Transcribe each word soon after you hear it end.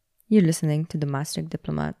You're listening to The Master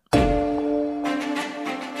Diplomat.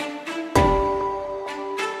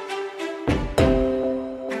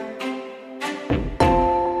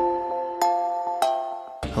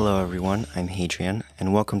 Hello everyone, I'm Hadrian,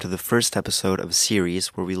 and welcome to the first episode of a series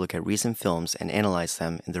where we look at recent films and analyze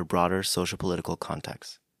them in their broader social-political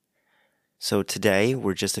context. So today,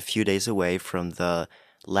 we're just a few days away from the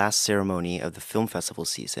last ceremony of the film festival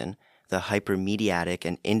season, the hyper-mediatic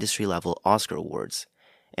and industry-level Oscar Awards.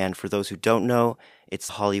 And for those who don't know, it's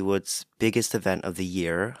Hollywood's biggest event of the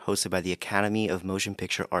year, hosted by the Academy of Motion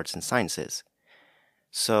Picture Arts and Sciences.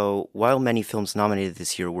 So, while many films nominated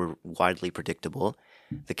this year were widely predictable,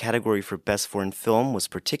 the category for Best Foreign Film was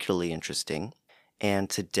particularly interesting, and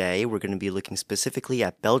today we're going to be looking specifically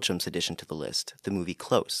at Belgium's addition to the list, the movie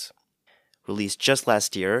Close. Released just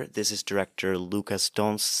last year, this is director Luc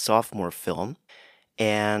Gaston's sophomore film,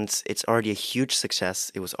 and it's already a huge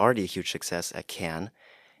success. It was already a huge success at Cannes,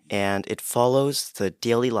 and it follows the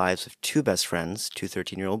daily lives of two best friends, two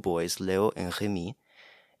 13-year-old boys, Léo and Rémi,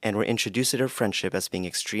 and we're introduced to their friendship as being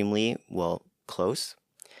extremely, close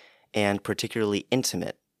and particularly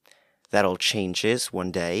intimate. That all changes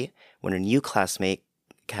one day when a new classmate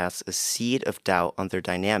casts a seed of doubt on their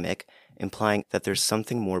dynamic, implying that there's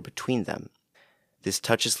something more between them. This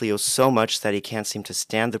touches Leo so much that he can't seem to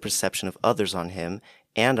stand the perception of others on him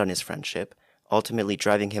and on his friendship, ultimately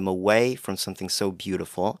driving him away from something so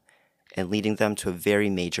beautiful and leading them to a very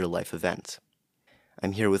major life event.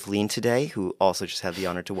 I'm here with Lean today, who also just had the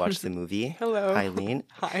honor to watch the movie. Hello. Hi, Lean.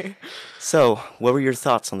 Hi. So, what were your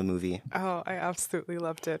thoughts on the movie? Oh, I absolutely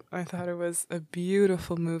loved it. I thought it was a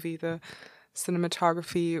beautiful movie. The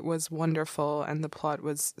cinematography was wonderful and the plot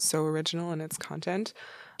was so original in its content.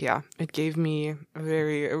 Yeah, it gave me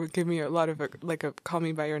a lot of a Call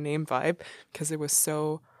Me By Your Name vibe because it was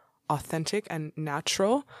so authentic and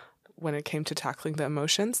natural when it came to tackling the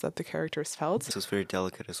emotions that the characters felt. This was very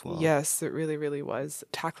delicate as well. Yes, it really, really was.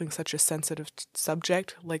 Tackling such a sensitive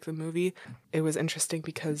subject like the movie, it was interesting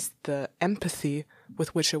because the empathy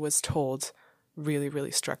with which it was told really,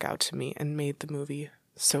 really struck out to me and made the movie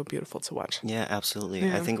so beautiful to watch. Yeah, absolutely.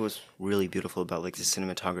 Yeah. I think it was really beautiful about the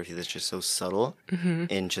cinematography that's just so subtle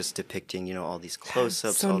in just depicting, all these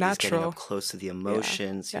close-ups, so all natural. these getting up close to the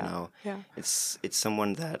emotions, Yeah. It's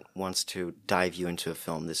someone that wants to dive you into a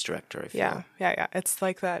film, this director, I feel. Yeah. It's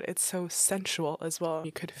like that. It's so sensual as well.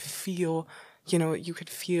 You could feel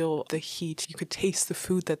the heat. You could taste the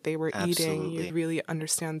food that they were eating. Absolutely. You really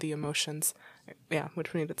understand the emotions. Yeah,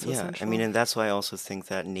 which made it so Yeah, sensual. I mean, and that's why I also think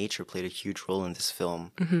that nature played a huge role in this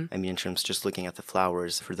film. I mean, in terms of just looking at the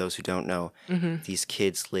flowers, for those who don't know, these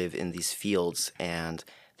kids live in these fields and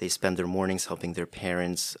they spend their mornings helping their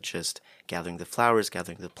parents just gathering the flowers,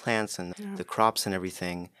 gathering the plants and the crops and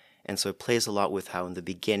everything. And so it plays a lot with how in the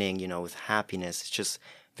beginning, with happiness, it's just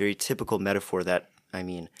very typical metaphor that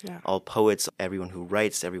all poets, everyone who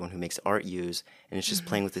writes, everyone who makes art use, and it's just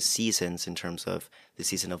playing with the seasons in terms of the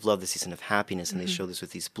season of love, the season of happiness, and they show this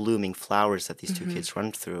with these blooming flowers that these two kids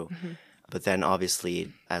run through. But then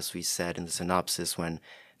obviously, as we said in the synopsis, when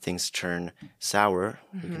things turn sour,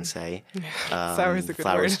 we can say, Sour is a good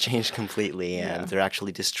flowers word. change completely and they're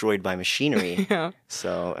actually destroyed by machinery. Yeah.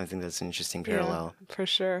 So I think that's an interesting parallel. Yeah, for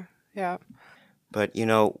sure. Yeah. But,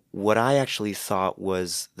 what I actually thought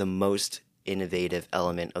was the most innovative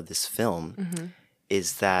element of this film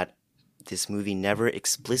is that this movie never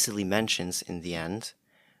explicitly mentions in the end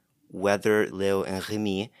whether Léo and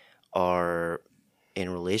Rémi are in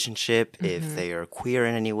a relationship, if they are queer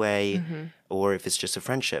in any way, or if it's just a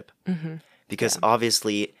friendship. Because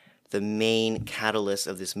obviously the main catalyst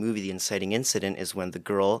of this movie, the inciting incident, is when the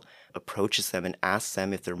girl approaches them and asks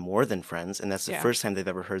them if they're more than friends, and that's the first time they've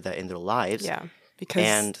ever heard that in their lives. Yeah.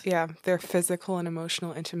 Because their physical and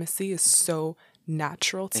emotional intimacy is so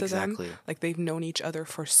natural to them. Like they've known each other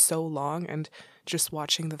for so long, and just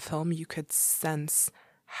watching the film, you could sense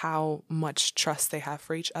how much trust they have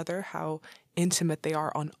for each other, how intimate they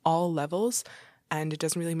are on all levels. And it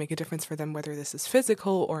doesn't really make a difference for them whether this is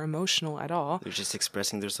physical or emotional at all. They're just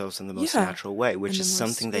expressing themselves in the most natural way, which is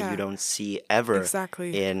something that you don't see ever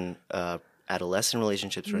in adolescent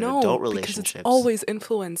relationships or in adult relationships. Because it's always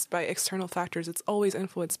influenced by external factors. It's always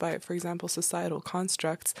influenced by, for example, societal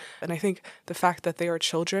constructs. And I think the fact that they are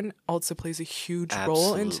children also plays a huge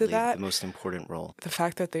role into that. The most important role. The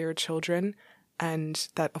fact that they are children, and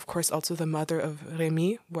that, of course, also the mother of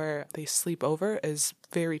Rémi, where they sleep over, is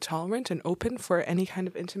very tolerant and open for any kind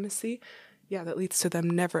of intimacy. Yeah, that leads to them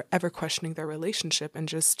never, ever questioning their relationship and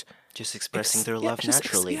just expressing their love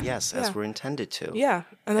naturally, as we're intended to. Yeah,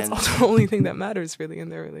 and that's also the only thing that matters, really, in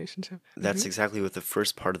their relationship. That's exactly what the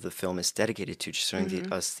first part of the film is dedicated to, just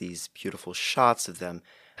showing us these beautiful shots of them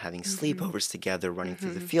having sleepovers together, running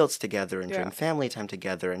through the fields together, enjoying family time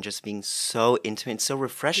together, and just being so intimate, so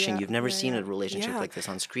refreshing. You've never seen a relationship like this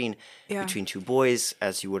on screen between two boys,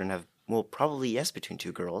 as you wouldn't have, well, probably yes, between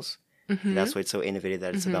two girls. That's why it's so innovative,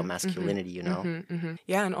 that it's about masculinity, you know?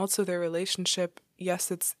 Yeah, and also their relationship,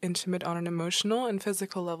 yes, it's intimate on an emotional and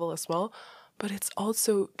physical level as well, but it's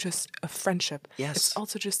also just a friendship. Yes. It's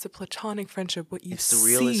also just a platonic friendship. What you see,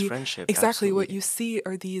 the realest friendship. Exactly. Absolutely. What you see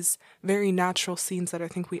are these very natural scenes that I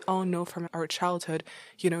think we all know from our childhood.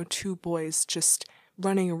 You know, two boys just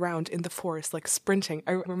running around in the forest, like sprinting.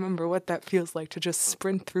 I remember what that feels like, to just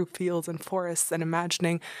sprint through fields and forests and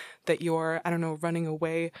imagining that you're, I don't know, running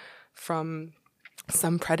away from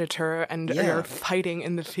some predator and you're fighting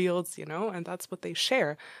in the fields, you know, and that's what they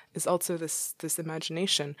share, is also this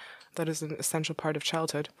imagination that is an essential part of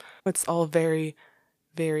childhood. It's all very,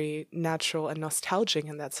 very natural and nostalgic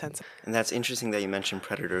in that sense. And that's interesting that you mentioned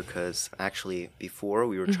Predator, because actually before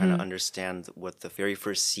we were trying to understand what the very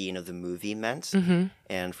first scene of the movie meant.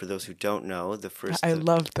 And for those who don't know, I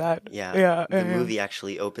love that. The movie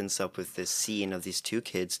actually opens up with this scene of these two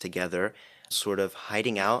kids together, sort of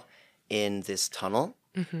hiding out in this tunnel.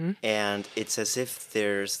 And it's as if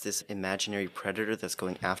there's this imaginary predator that's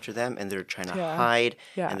going after them, and they're trying to hide,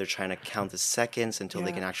 and they're trying to count the seconds until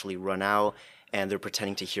they can actually run out, and they're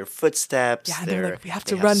pretending to hear footsteps. Yeah, they're like, we have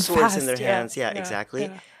to they run swords fast. in their hands. Yeah, exactly.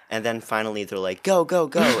 Yeah. And then finally they're like, go, go,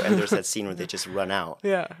 go. And there's that scene where they just run out.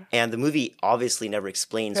 Yeah. And the movie obviously never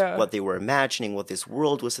explains what they were imagining, what this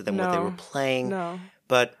world was to them, what they were playing. No.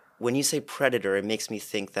 But when you say predator, it makes me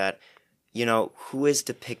think that, you know, who is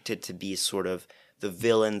depicted to be sort of the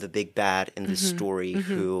villain, the big bad in the story,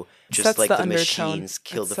 who, just sets like the undertone. machines,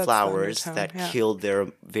 killed the Sets flowers, undertone, that killed their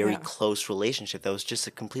very close relationship. That was just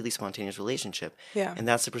a completely spontaneous relationship. Yeah. And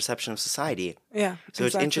that's the perception of society. Yeah. So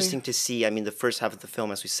it's interesting to see. I mean, the first half of the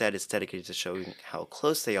film, as we said, is dedicated to showing how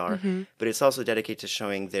close they are, but it's also dedicated to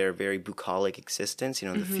showing their very bucolic existence, you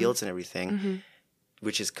know, in the fields and everything.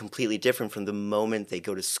 Which is completely different from the moment they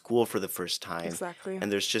go to school for the first time. Exactly.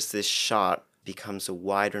 And there's just this shot becomes a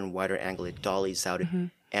wider and wider angle. It dollies out.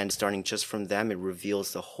 And starting just from them, it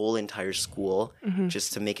reveals the whole entire school,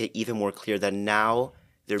 just to make it even more clear that now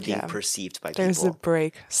they're being perceived by people. There's a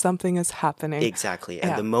break. Something is happening. Exactly.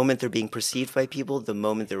 And the moment they're being perceived by people, the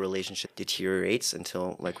moment their relationship deteriorates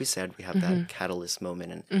until, like we said, we have that catalyst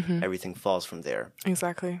moment, and everything falls from there.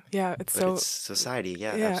 Exactly. Yeah, it's It's society.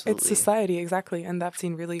 Yeah, yeah, absolutely. it's society, exactly. And that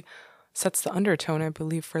scene really sets the undertone, I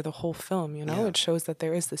believe, for the whole film, you know? It shows that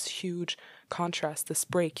there is this huge contrast, this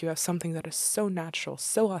break. You have something that is so natural,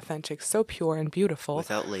 so authentic, so pure and beautiful.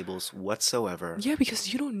 Without labels whatsoever. Yeah,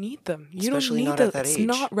 because you don't need them. You Especially don't need not at that It's age.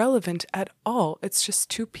 not relevant at all. It's just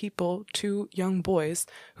two people, two young boys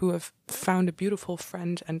who have found a beautiful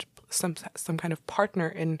friend and some kind of partner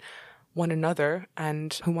in one another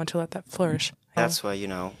and who want to let that flourish. That's why, you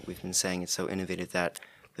know, we've been saying it's so innovative that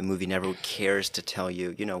the movie never cares to tell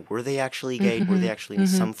you, you know, were they actually gay? Were they actually in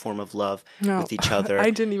some form of love with each other? I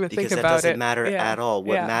didn't even think about it. Because that doesn't matter at all.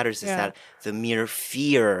 What matters is that the mere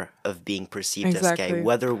fear of being perceived as gay,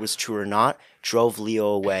 whether it was true or not, drove Leo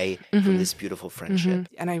away from this beautiful friendship.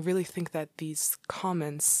 And I really think that these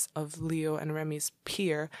comments of Leo and Remy's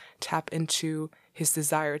peer tap into his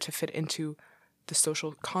desire to fit into the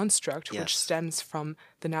social construct, which stems from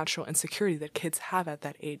the natural insecurity that kids have at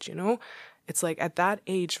that age, you know? It's like at that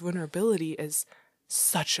age, vulnerability is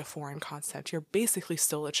such a foreign concept. You're basically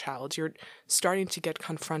still a child. You're starting to get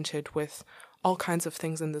confronted with all kinds of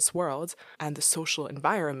things in this world, and the social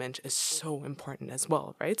environment is so important as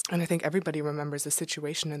well, right? And I think everybody remembers a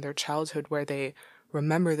situation in their childhood where they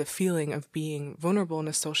remember the feeling of being vulnerable in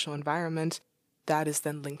a social environment that is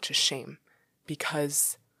then linked to shame,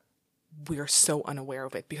 because we are so unaware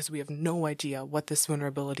of it, because we have no idea what this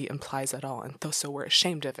vulnerability implies at all. And so we're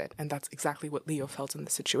ashamed of it. And that's exactly what Leo felt in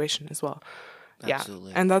the situation as well.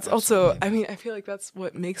 Absolutely. Yeah. And that's also, I mean, I feel like that's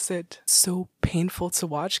what makes it so painful to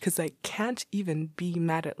watch, because I can't even be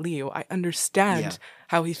mad at Leo. I understand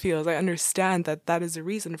how he feels. I understand that that is a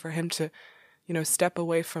reason for him to, you know, step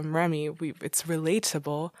away from Remy. It's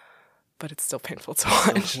relatable, but it's still painful to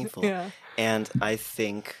watch. So painful. Yeah. And I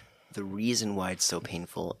think the reason why it's so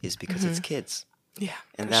painful is because it's kids. Yeah.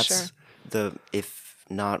 And for that's sure. if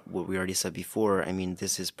not what we already said before, I mean,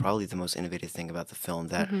 this is probably the most innovative thing about the film,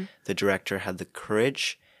 that the director had the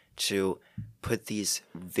courage to put these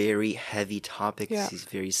very heavy topics, these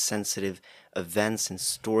very sensitive events and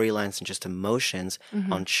storylines and just emotions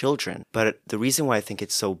on children. But the reason why I think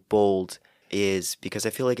it's so bold is because I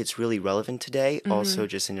feel like it's really relevant today, also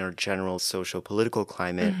just in our general social political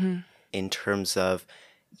climate, in terms of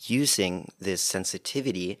using this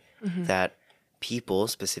sensitivity that people,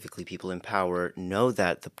 specifically people in power, know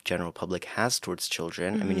that the general public has towards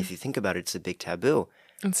children. I mean, if you think about it, it's a big taboo.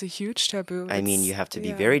 It's a huge taboo. I mean, you have to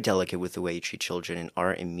be very delicate with the way you treat children in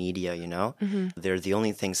art and media, you know? They're the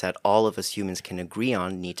only things that all of us humans can agree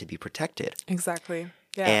on need to be protected. Exactly.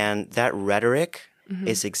 Yeah. And that rhetoric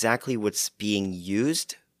is exactly what's being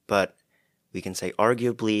used, but we can say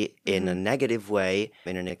arguably in a negative way,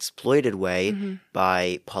 in an exploited way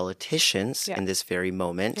by politicians in this very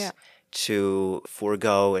moment to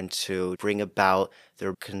forego and to bring about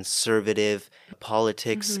their conservative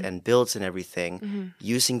politics and bills and everything,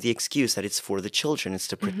 using the excuse that it's for the children, it's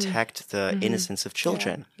to protect the innocence of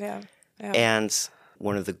children. Yeah. And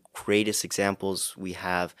one of the greatest examples we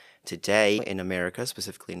have today in America,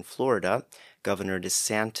 specifically in Florida, Governor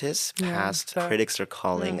DeSantis passed, critics are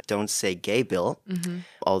calling Don't Say Gay bill,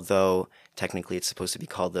 although technically it's supposed to be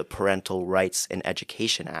called the Parental Rights and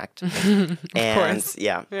Education Act. And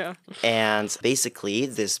and basically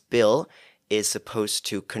this bill is supposed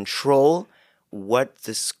to control what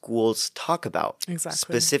the schools talk about. Exactly.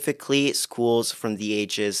 Specifically, schools from the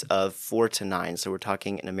ages of 4 to 9. So we're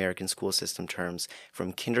talking in American school system terms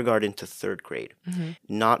from kindergarten to 3rd grade.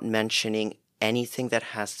 Not mentioning anything that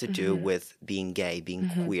has to do with being gay, being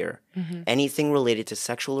queer. Anything related to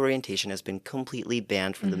sexual orientation has been completely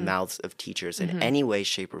banned from the mouths of teachers in any way,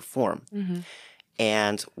 shape, or form.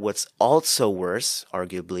 And what's also worse,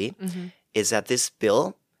 arguably, is that this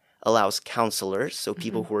bill allows counselors, so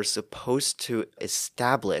people who are supposed to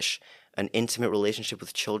establish an intimate relationship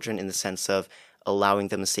with children in the sense of allowing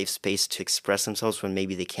them a safe space to express themselves when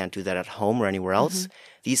maybe they can't do that at home or anywhere else.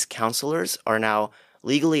 These counselors are now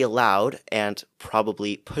legally allowed and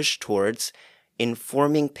probably pushed towards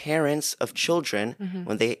informing parents of children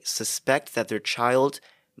when they suspect that their child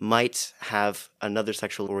might have another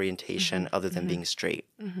sexual orientation other than being straight.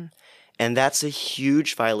 And that's a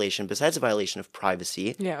huge violation, besides a violation of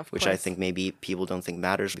privacy, which I think maybe people don't think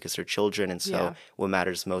matters because they're children. And so what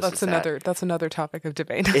matters most is That's another topic of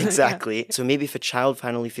debate. Exactly. So maybe if a child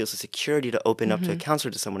finally feels the security to open up to a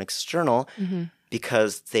counselor, to someone external,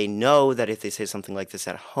 because they know that if they say something like this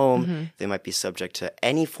at home, they might be subject to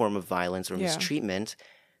any form of violence or mistreatment,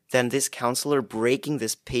 then this counselor breaking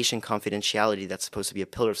this patient confidentiality that's supposed to be a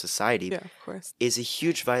pillar of society is a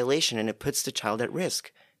huge violation, and it puts the child at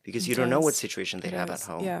risk. Because you don't know what situation they have at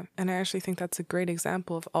home. Yeah, and I actually think that's a great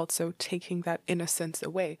example of also taking that innocence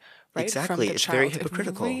away, right? Exactly, From the it's child. very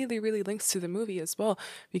hypocritical. It really, really links to the movie as well,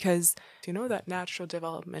 because you know that natural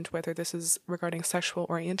development, whether this is regarding sexual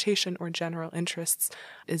orientation or general interests,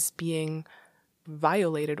 is being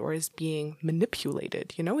violated or is being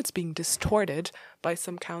manipulated. You know, it's being distorted by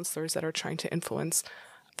some counselors that are trying to influence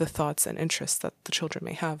the thoughts and interests that the children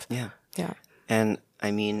may have. Yeah. And I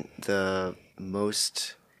mean, the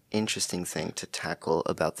most interesting thing to tackle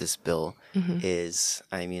about this bill is,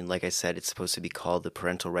 I mean, like I said, it's supposed to be called the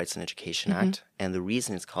Parental Rights and Education Act. And the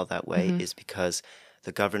reason it's called that way is because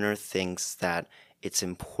the governor thinks that it's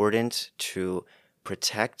important to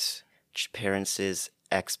protect parents'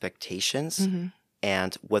 expectations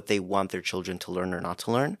and what they want their children to learn or not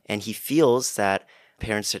to learn. And he feels that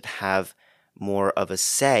parents should have more of a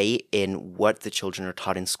say in what the children are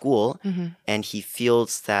taught in school. And he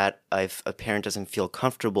feels that if a parent doesn't feel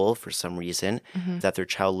comfortable for some reason that their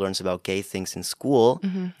child learns about gay things in school,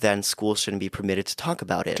 then school shouldn't be permitted to talk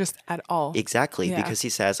about it. Just at all. Exactly. Because he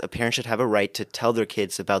says a parent should have a right to tell their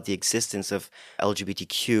kids about the existence of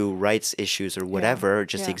LGBTQ rights issues or whatever,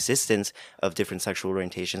 just the existence of different sexual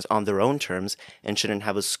orientations on their own terms, and shouldn't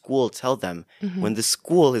have a school tell them when the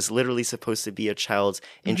school is literally supposed to be a child's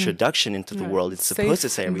introduction into the world. It's supposed to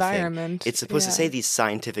say everything. It's supposed to say these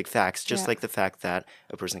scientific facts, just like the fact that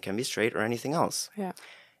a person can be straight or anything else.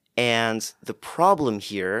 And the problem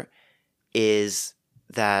here is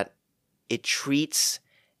that it treats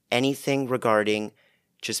anything regarding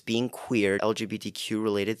just being queer, LGBTQ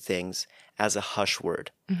related things, as a hush word.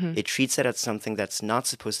 It treats it as something that's not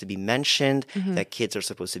supposed to be mentioned, that kids are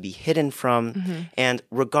supposed to be hidden from. And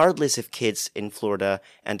regardless if kids in Florida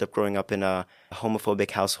end up growing up in a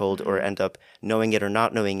homophobic household or end up knowing it or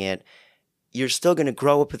not knowing it, you're still going to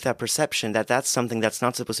grow up with that perception that that's something that's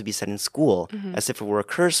not supposed to be said in school, as if it were a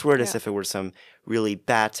curse word, as if it were some really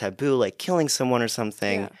bad taboo, like killing someone or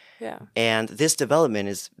something. And this development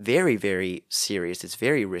is very, very serious. It's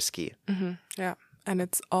very risky. And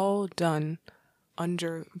it's all done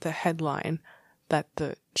under the headline that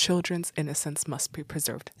the children's innocence must be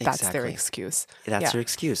preserved. That's their excuse. That's their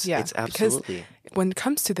excuse. It's absolutely. Because when it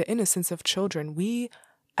comes to the innocence of children, we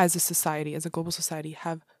as a society, as a global society,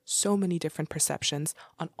 have so many different perceptions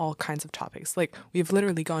on all kinds of topics. Like, we've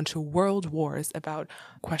literally gone to world wars about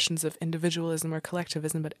questions of individualism or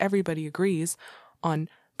collectivism, but everybody agrees on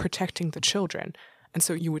protecting the children. And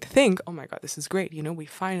so you would think, oh my God, this is great. You know, we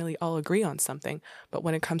finally all agree on something. But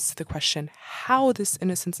when it comes to the question how this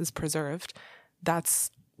innocence is preserved, that's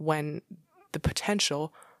when the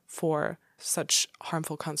potential for such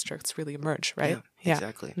harmful constructs really emerge, right? Yeah,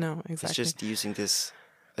 exactly. No, exactly. It's just using this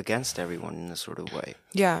against everyone in a sort of way.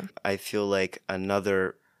 Yeah. I feel like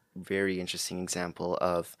another very interesting example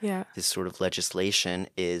of this sort of legislation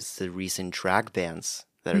is the recent drag bans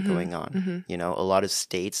that are going on. You know, a lot of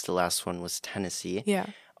states, the last one was Tennessee,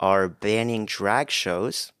 are banning drag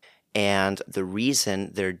shows. And the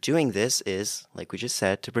reason they're doing this is, like we just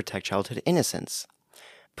said, to protect childhood innocence.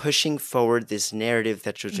 Pushing forward this narrative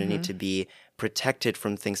that children need to be protected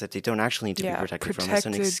from things that they don't actually need to be protected from.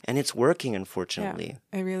 And it's working, unfortunately.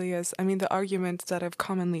 Yeah, it really is. I mean, the argument that I've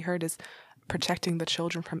commonly heard is protecting the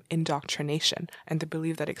children from indoctrination, and the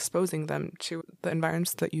belief that exposing them to the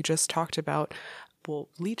environments that you just talked about will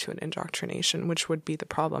lead to an indoctrination, which would be the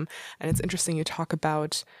problem. And it's interesting you talk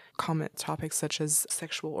about common topics such as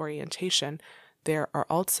sexual orientation. There are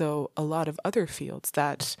also a lot of other fields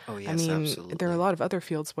that, absolutely. There are a lot of other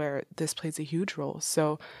fields where this plays a huge role.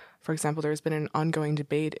 So, for example, there's been an ongoing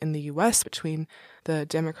debate in the US between the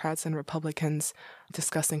Democrats and Republicans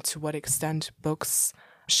discussing to what extent books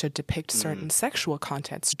should depict certain sexual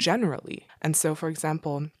contents generally. And so, for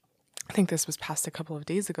example, I think this was passed a couple of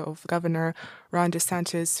days ago. Governor Ron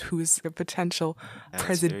DeSantis, who's a potential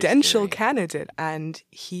presidential candidate, and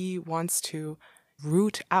he wants to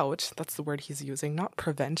root out, that's the word he's using, not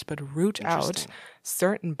prevent, but root out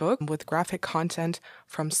certain books with graphic content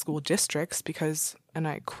from school districts because, and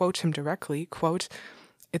I quote him directly, quote,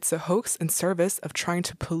 "It's a hoax in service of trying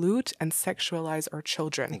to pollute and sexualize our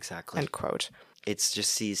children." Exactly. End quote. It's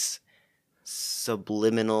just these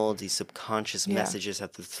subliminal, these subconscious messages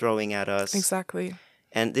that they're throwing at us. Exactly.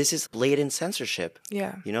 And this is blatant censorship.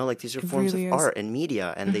 Yeah. You know, like these are forms of art and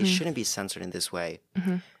media, and they shouldn't be censored in this way.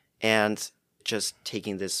 And just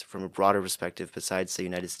taking this from a broader perspective, besides the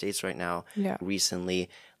United States right now, recently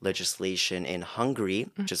legislation in Hungary,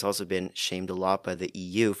 which has also been shamed a lot by the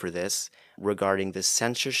EU for this, regarding the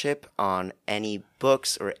censorship on any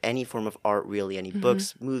books or any form of art, really, any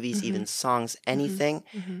books, movies, even songs, anything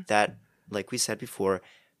that, like we said before,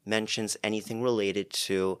 mentions anything related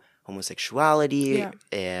to homosexuality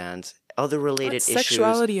and other related issues.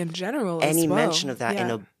 Sexuality in general. Any as well. mention of that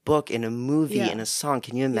in a book, in a movie, in a song,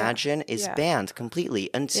 can you imagine, is banned completely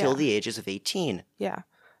until the ages of 18. Yeah.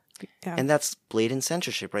 And that's blatant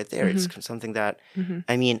censorship right there. It's something that,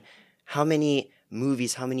 I mean, how many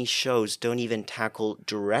movies, how many shows don't even tackle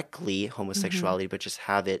directly homosexuality, but just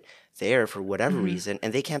have it there for whatever reason,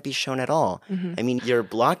 and they can't be shown at all. I mean, you're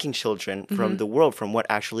blocking children from the world, from what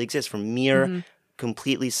actually exists, from mere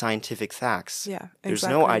completely scientific facts. Yeah, exactly. There's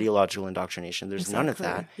no ideological indoctrination. There's none of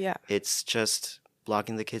that. Yeah. It's just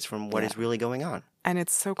blocking the kids from what is really going on. And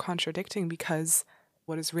it's so contradicting because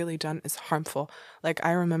what is really done is harmful. Like,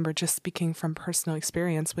 I remember just speaking from personal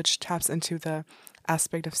experience, which taps into the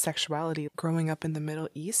aspect of sexuality. Growing up in the Middle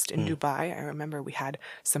East, in Dubai, I remember we had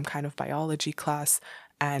some kind of biology class,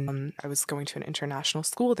 and I was going to an international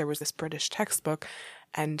school. There was this British textbook,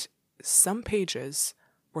 and some pages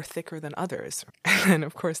were thicker than others. And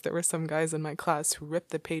of course, there were some guys in my class who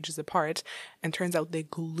ripped the pages apart, and turns out they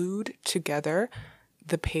glued together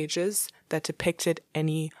the pages that depicted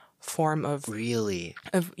any form of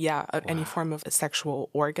any form of sexual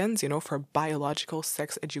organs, you know, for biological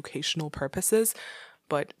sex educational purposes.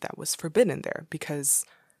 But that was forbidden there because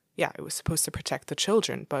it was supposed to protect the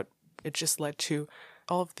children, but it just led to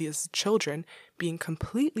all of these children being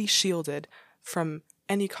completely shielded from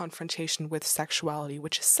any confrontation with sexuality,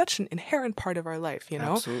 which is such an inherent part of our life, you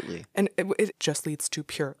know? Absolutely. And it just leads to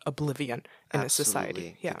pure oblivion in a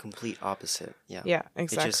society. Yeah. The complete opposite. Yeah. Yeah,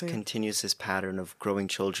 exactly. It just continues this pattern of growing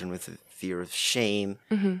children with a fear of shame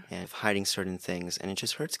and of hiding certain things, and it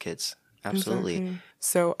just hurts kids. Absolutely. Exactly.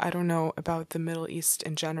 So I don't know about the Middle East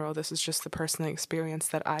in general. This is just the personal experience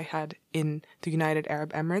that I had in the United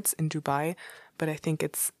Arab Emirates in Dubai, but I think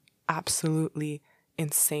it's absolutely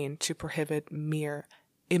insane to prohibit mere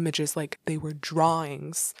images, like they were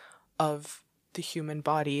drawings of the human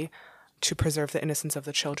body, to preserve the innocence of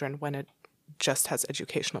the children when it just has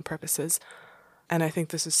educational purposes. And I think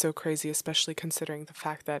this is so crazy, especially considering the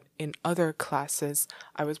fact that in other classes,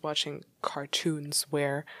 I was watching cartoons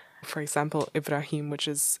where, for example, Ibrahim, which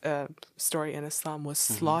is a story in Islam, was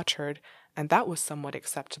slaughtered, and that was somewhat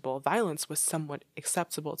acceptable. Violence was somewhat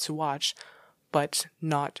acceptable to watch. but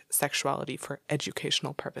not sexuality for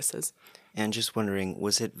educational purposes. And just wondering,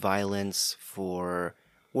 was it violence for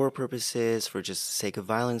war purposes, for just the sake of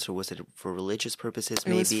violence, or was it for religious purposes?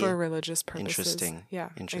 It was for religious purposes. Interesting. Yeah,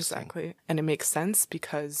 Interesting. exactly. And it makes sense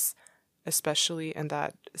because especially in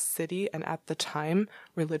that city and at the time,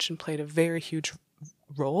 religion played a very huge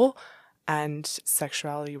role, and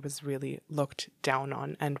sexuality was really looked down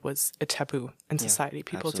on and was a taboo in society.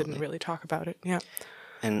 People absolutely. didn't really talk about it. Yeah.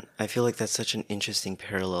 And I feel like that's such an interesting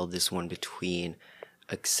parallel, this one, between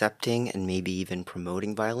accepting and maybe even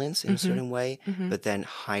promoting violence in a certain way, but then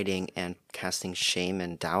hiding and casting shame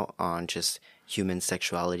and doubt on just human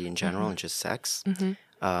sexuality in general and just sex.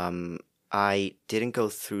 I didn't go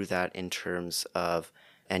through that in terms of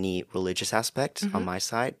any religious aspect on my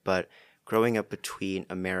side, but growing up between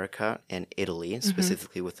America and Italy,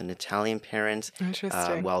 specifically with an Italian parent,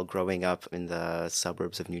 while growing up in the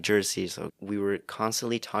suburbs of New Jersey. So we were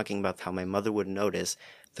constantly talking about how my mother would notice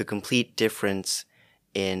the complete difference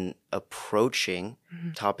in approaching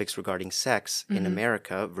topics regarding sex in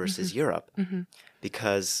America versus Europe.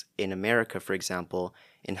 Because in America, for example,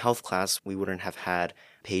 in health class, we wouldn't have had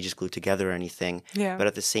pages glued together or anything. Yeah. But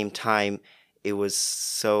at the same time, it was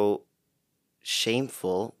so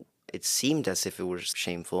shameful. It seemed as if it was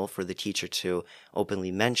shameful for the teacher to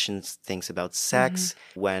openly mention things about sex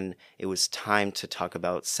when it was time to talk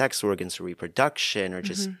about sex organs or reproduction or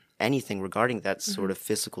just anything regarding that sort of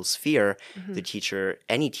physical sphere. The teacher,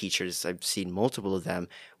 any teachers, I've seen multiple of them,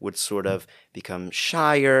 would sort of become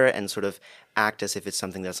shyer and sort of act as if it's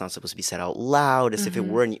something that's not supposed to be said out loud, as if it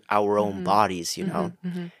were in our own bodies, you know?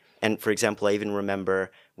 And for example, I even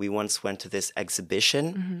remember we once went to this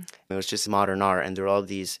exhibition. It was just modern art, and there were all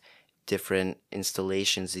these different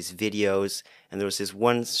installations, these videos, and there was this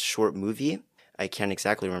one short movie, I can't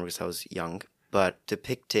exactly remember because I was young, but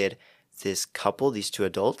depicted this couple, these two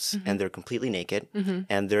adults, and they're completely naked,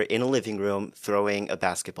 and they're in a living room throwing a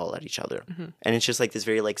basketball at each other. And it's just like this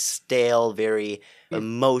very like stale, very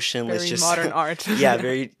emotionless, Very just modern art. yeah,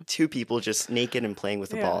 very two people just naked and playing with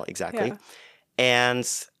the ball. Exactly. Yeah.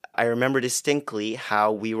 And I remember distinctly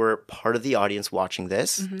how we were part of the audience watching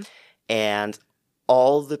this, and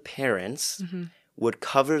all the parents would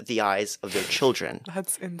cover the eyes of their children.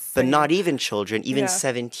 That's insane. But not even children, even Yeah.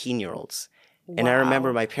 17-year-olds. And I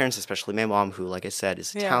remember my parents, especially my mom, who, like I said,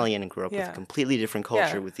 is Italian and grew up with a completely different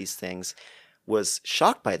culture with these things, was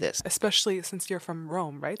shocked by this. Especially since you're from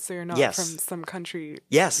Rome, right? So you're not Yes. from some country.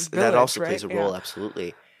 Yes, that village, also right? plays a role,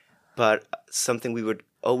 absolutely. But something we would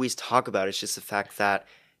always talk about is just the fact that,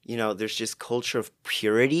 you know, there's just culture of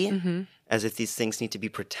purity, as if these things need to be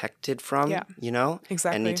protected from, you know?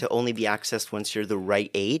 Exactly. And need to only be accessed once you're the right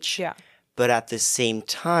age. Yeah. But at the same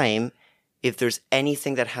time, if there's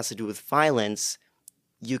anything that has to do with violence,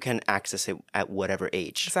 you can access it at whatever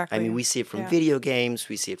age. Exactly. I mean, we see it from video games,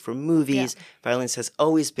 we see it from movies. Violence has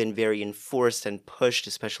always been very enforced and pushed,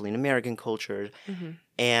 especially in American culture.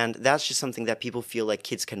 And that's just something that people feel like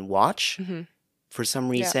kids can watch for some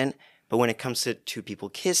reason. But when it comes to two people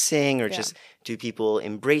kissing or just two people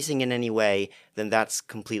embracing in any way, then that's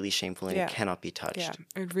completely shameful and it cannot be touched.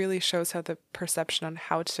 Yeah, it really shows how the perception on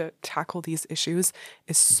how to tackle these issues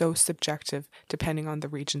is so subjective depending on the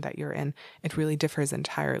region that you're in. It really differs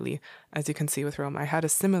entirely. As you can see with Rome, I had a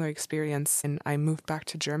similar experience and I moved back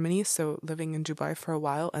to Germany, so living in Dubai for a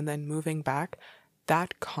while and then moving back.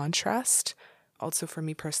 That contrast, also for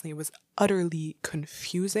me personally, was utterly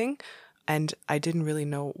confusing. And I didn't really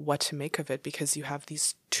know what to make of it because you have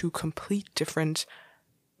these two complete different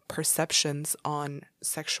perceptions on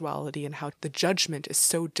sexuality and how the judgment is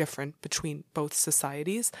so different between both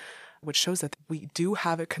societies, which shows that we do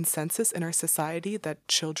have a consensus in our society that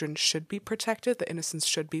children should be protected, that innocence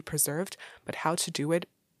should be preserved, but how to do it,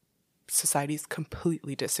 societies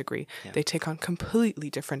completely disagree. They take on completely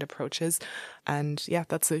different approaches. And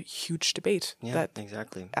that's a huge debate. Yeah,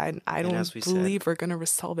 exactly. I don't believe we're going to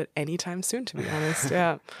resolve it anytime soon, to be honest.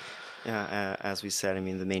 Yeah. Yeah, as we said, I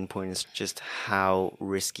mean, the main point is just how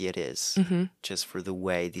risky it is, just for the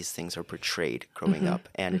way these things are portrayed growing up.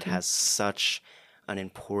 And it has such an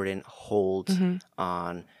important hold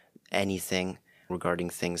on anything regarding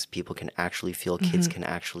things people can actually feel, kids can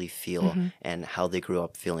actually feel, and how they grew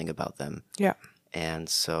up feeling about them. Yeah. And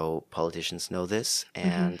so politicians know this,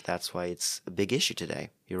 and that's why it's a big issue today.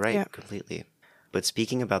 You're right, completely. But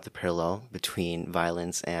speaking about the parallel between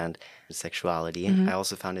violence and sexuality, I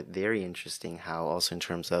also found it very interesting how also in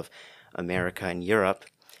terms of America and Europe,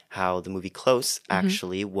 how the movie Close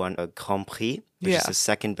actually won a Grand Prix, which is the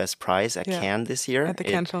second best prize at Cannes this year. At the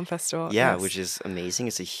Cannes Film Festival. Yeah, which is amazing.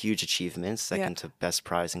 It's a huge achievement, second to best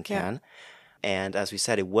prize in Cannes. And as we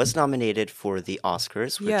said, it was nominated for the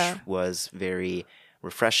Oscars, which Yeah. was very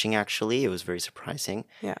refreshing, actually. It was very surprising.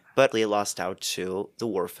 Yeah. But it lost out to the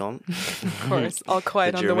war film. Of course, All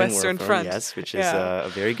Quiet on the German war Western film, Front. yes, which is Yeah. a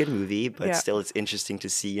very good movie, but Yeah. still it's interesting to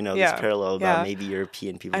see, this Yeah. parallel about Yeah. maybe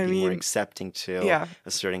European people I being more mean, accepting to yeah. a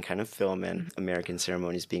certain kind of film and American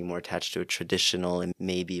ceremonies being more attached to a traditional and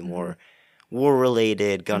maybe more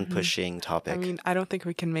war-related, gun-pushing topic. I mean, I don't think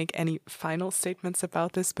we can make any final statements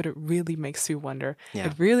about this, but it really makes you wonder. Yeah.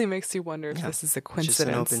 It really makes you wonder if Yeah. this is a It's coincidence. just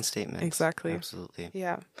an open statement. Exactly. Absolutely.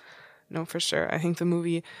 Yeah. No, for sure. I think the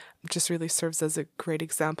movie just really serves as a great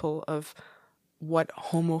example of what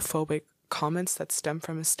homophobic comments that stem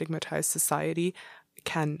from a stigmatized society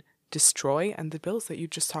can destroy. And the bills that you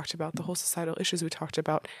just talked about, the whole societal issues we talked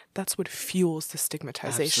about, that's what fuels the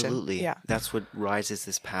stigmatization. Absolutely. Yeah. That's what rises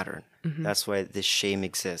this pattern. That's why this shame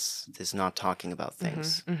exists, this not talking about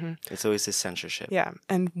things. It's always this censorship. Yeah.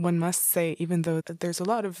 And one must say, even though there's a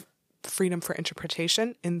lot of freedom for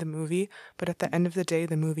interpretation in the movie, but at the end of the day,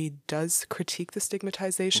 the movie does critique the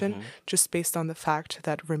stigmatization just based on the fact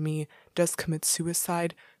that Remy does commit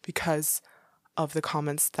suicide because of the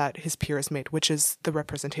comments that his peers made, which is the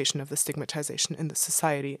representation of the stigmatization in the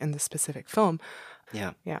society in the specific film.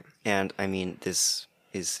 Yeah. Yeah. And I mean, this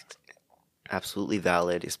is absolutely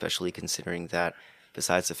valid, especially considering that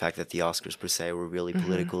besides the fact that the Oscars per se were really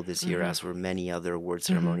political this year, as were many other award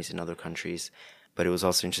ceremonies in other countries, but it was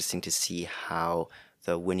also interesting to see how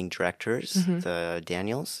the winning directors, the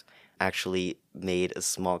Daniels, actually made a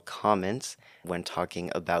small comment when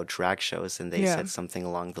talking about drag shows, and they Yeah. said something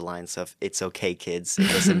along the lines of, "It's okay, kids. It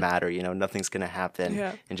doesn't matter. Nothing's gonna happen,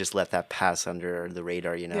 Yeah. and just let that pass under the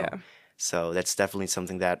radar." Yeah. So that's definitely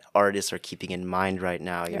something that artists are keeping in mind right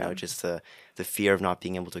now. Yeah. Just the fear of not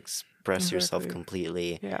being able to express yourself Exactly.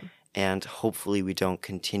 completely. Yeah. And hopefully we don't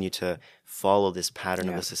continue to follow this pattern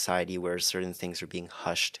of Yeah. a society where certain things are being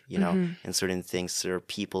hushed, and certain things, there are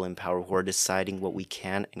people in power who are deciding what we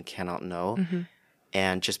can and cannot know.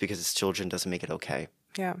 And just because it's children doesn't make it okay.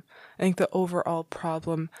 Yeah. I think the overall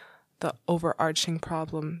problem, the overarching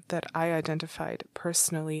problem that I identified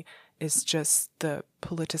personally is just the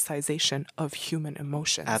politicization of human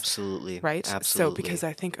emotions. Absolutely. Right? Absolutely. So, because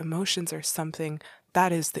I think emotions are something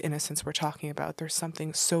that is the innocence we're talking about. There's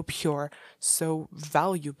something so pure, so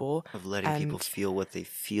valuable. of letting people and- feel what they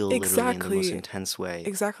feel literally in the most Exactly. intense way.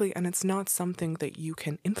 Exactly. And it's not something that you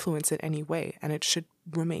can influence in any way. And it should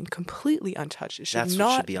remain completely untouched. It should That's not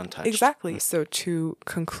what should be untouched. Exactly. So to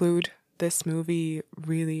conclude, this movie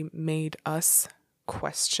really made us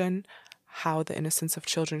question how the innocence of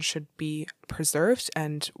children should be preserved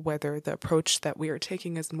and whether the approach that we are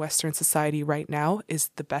taking as in Western society right now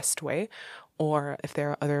is the best way, or if there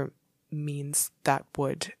are other means that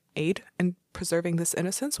would aid in preserving this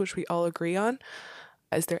innocence, which we all agree on.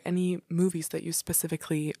 Is there any movies that you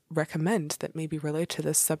specifically recommend that maybe relate to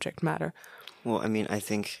this subject matter? Well, I mean, I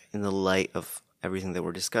think in the light of everything that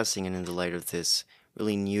we're discussing and in the light of this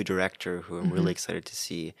really new director who I'm really excited to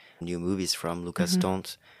see new movies from, Lucas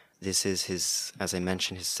Dont, this is his, as I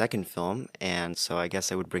mentioned, his second film. And so I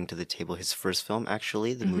guess I would bring to the table his first film,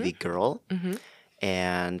 actually, the movie Girl.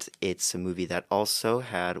 And it's a movie that also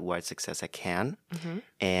had wide success at Cannes.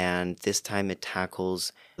 And this time it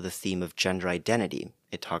tackles the theme of gender identity.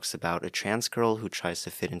 It talks about a trans girl who tries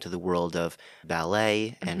to fit into the world of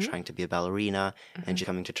ballet and trying to be a ballerina and just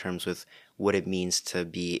coming to terms with what it means to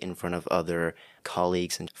be in front of other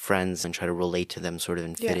colleagues and friends and try to relate to them sort of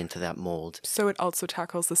and fit Yeah. into that mold. So it also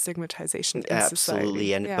tackles the stigmatization in Absolutely.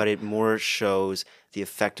 society. And Yeah. but it more shows the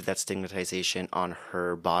effect of that stigmatization on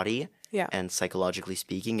her body. Yeah. And psychologically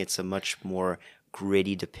speaking, it's a much more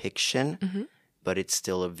gritty depiction, but it's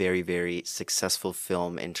still a very, very successful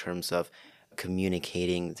film in terms of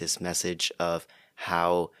communicating this message of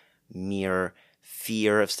how mere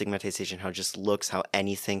fear of stigmatization, how it just looks, how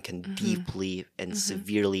anything can deeply and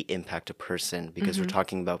severely impact a person, because we're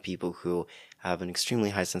talking about people who have an extremely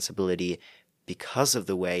high sensibility because of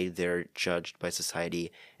the way they're judged by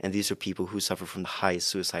society. And these are people who suffer from the highest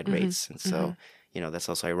suicide rates. And so, that's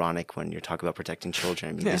also ironic when you're talking about protecting children.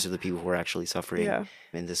 I mean, these are the people who are actually suffering Yeah.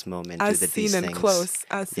 in this moment. As due to seen these and things. close.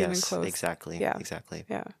 As seen and Yes, close. exactly. Yeah. Exactly.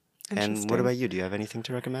 Yeah. And what Interesting. about you? Do you have anything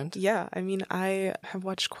to recommend? Yeah, I mean, I have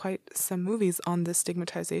watched quite some movies on this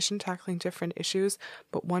stigmatization, tackling different issues,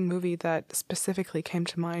 but one movie that specifically came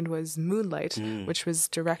to mind was Moonlight, which was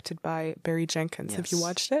directed by Barry Jenkins. Have you Yes.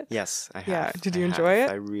 watched it? Yes, I have. Yeah, did you I enjoy have.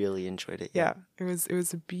 it? I really enjoyed it. Yeah, it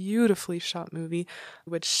was a beautifully shot movie,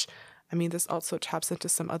 which, I mean, this also taps into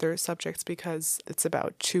some other subjects because it's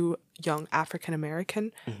about two young African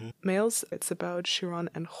American males. It's about Chiron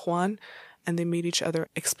and Juan, and they meet each other,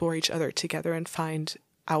 explore each other together, and find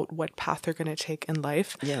out what path they're going to take in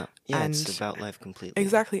life. Yeah, it's about life completely.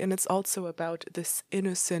 Exactly. And it's also about this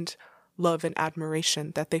innocent love and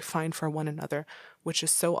admiration that they find for one another, which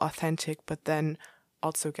is so authentic, but then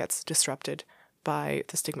also gets disrupted by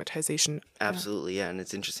the stigmatization. Absolutely, yeah. And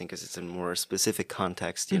it's interesting because it's a more specific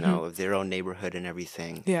context, you know, of their own neighborhood and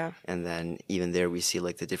everything. Yeah. And then even there we see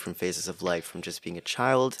like the different phases of life from just being a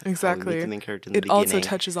child. Exactly. How we meet the main character in the it beginning. also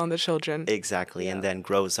touches on the children. Exactly. And then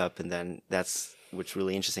grows up, and then that's what's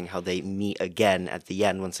really interesting, how they meet again at the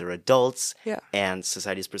end once they're adults. Yeah. And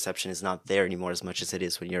society's perception is not there anymore as much as it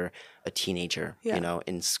is when you're a teenager, Yeah. you know,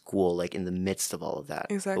 in school, like in the midst of all of that.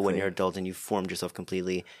 Exactly. But when you're adult and you've formed yourself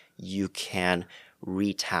completely, you can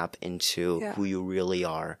re-tap into who you really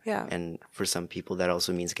are. Yeah. And for some people, that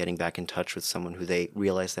also means getting back in touch with someone who they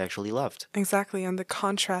realized they actually loved. Exactly. And the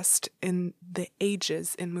contrast in the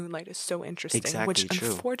ages in Moonlight is so interesting, Exactly, which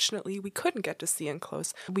true. unfortunately we couldn't get to see in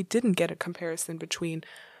close. We didn't get a comparison between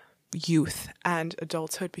youth and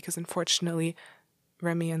adulthood because unfortunately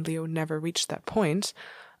Remy and Leo never reached that point,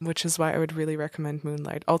 which is why I would really recommend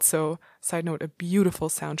Moonlight. Also, side note, a beautiful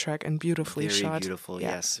soundtrack and beautifully Very shot. beautiful,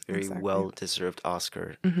 Yeah, yes. Very exactly. well-deserved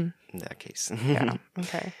Oscar in that case. Yeah.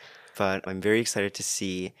 Okay. But I'm very excited to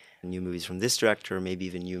see new movies from this director, maybe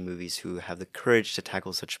even new movies who have the courage to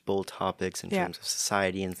tackle such bold topics in terms of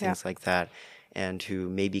society and things like that, and who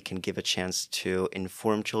maybe can give a chance to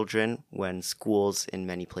inform children when schools in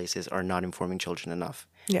many places are not informing children enough,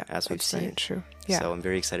 Yeah, as we've that's very seen. true. Yeah. So I'm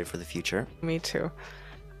very excited for the future. Me too.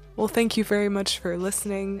 Well, thank you very much for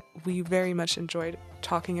listening. We very much enjoyed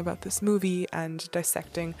talking about this movie and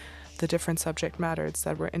dissecting the different subject matters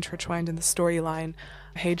that were intertwined in the storyline.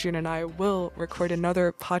 Hadrian and I will record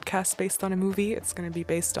another podcast based on a movie. It's going to be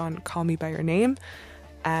based on Call Me By Your Name,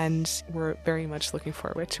 and we're very much looking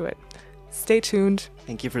forward to it. Stay tuned.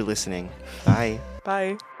 Thank you for listening. Bye.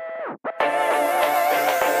 Bye.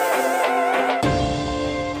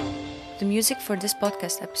 The music for this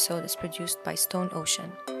podcast episode is produced by Stone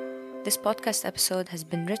Ocean. This podcast episode has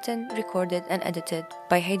been written, recorded, and edited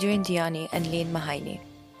by Hadrian Diani and Lane Mahaini.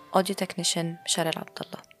 Audio technician Sharar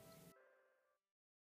Abdullah.